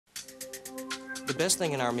The best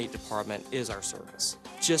thing in our meat department is our service.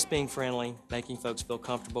 Just being friendly, making folks feel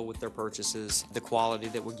comfortable with their purchases, the quality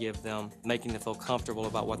that we give them, making them feel comfortable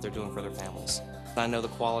about what they're doing for their families. I know the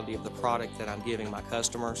quality of the product that I'm giving my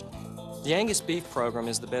customers. The Angus beef program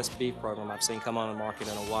is the best beef program I've seen come on the market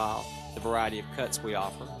in a while, the variety of cuts we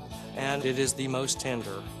offer. And it is the most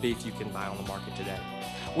tender beef you can buy on the market today.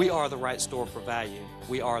 We are the right store for value.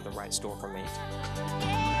 We are the right store for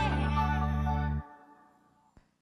meat.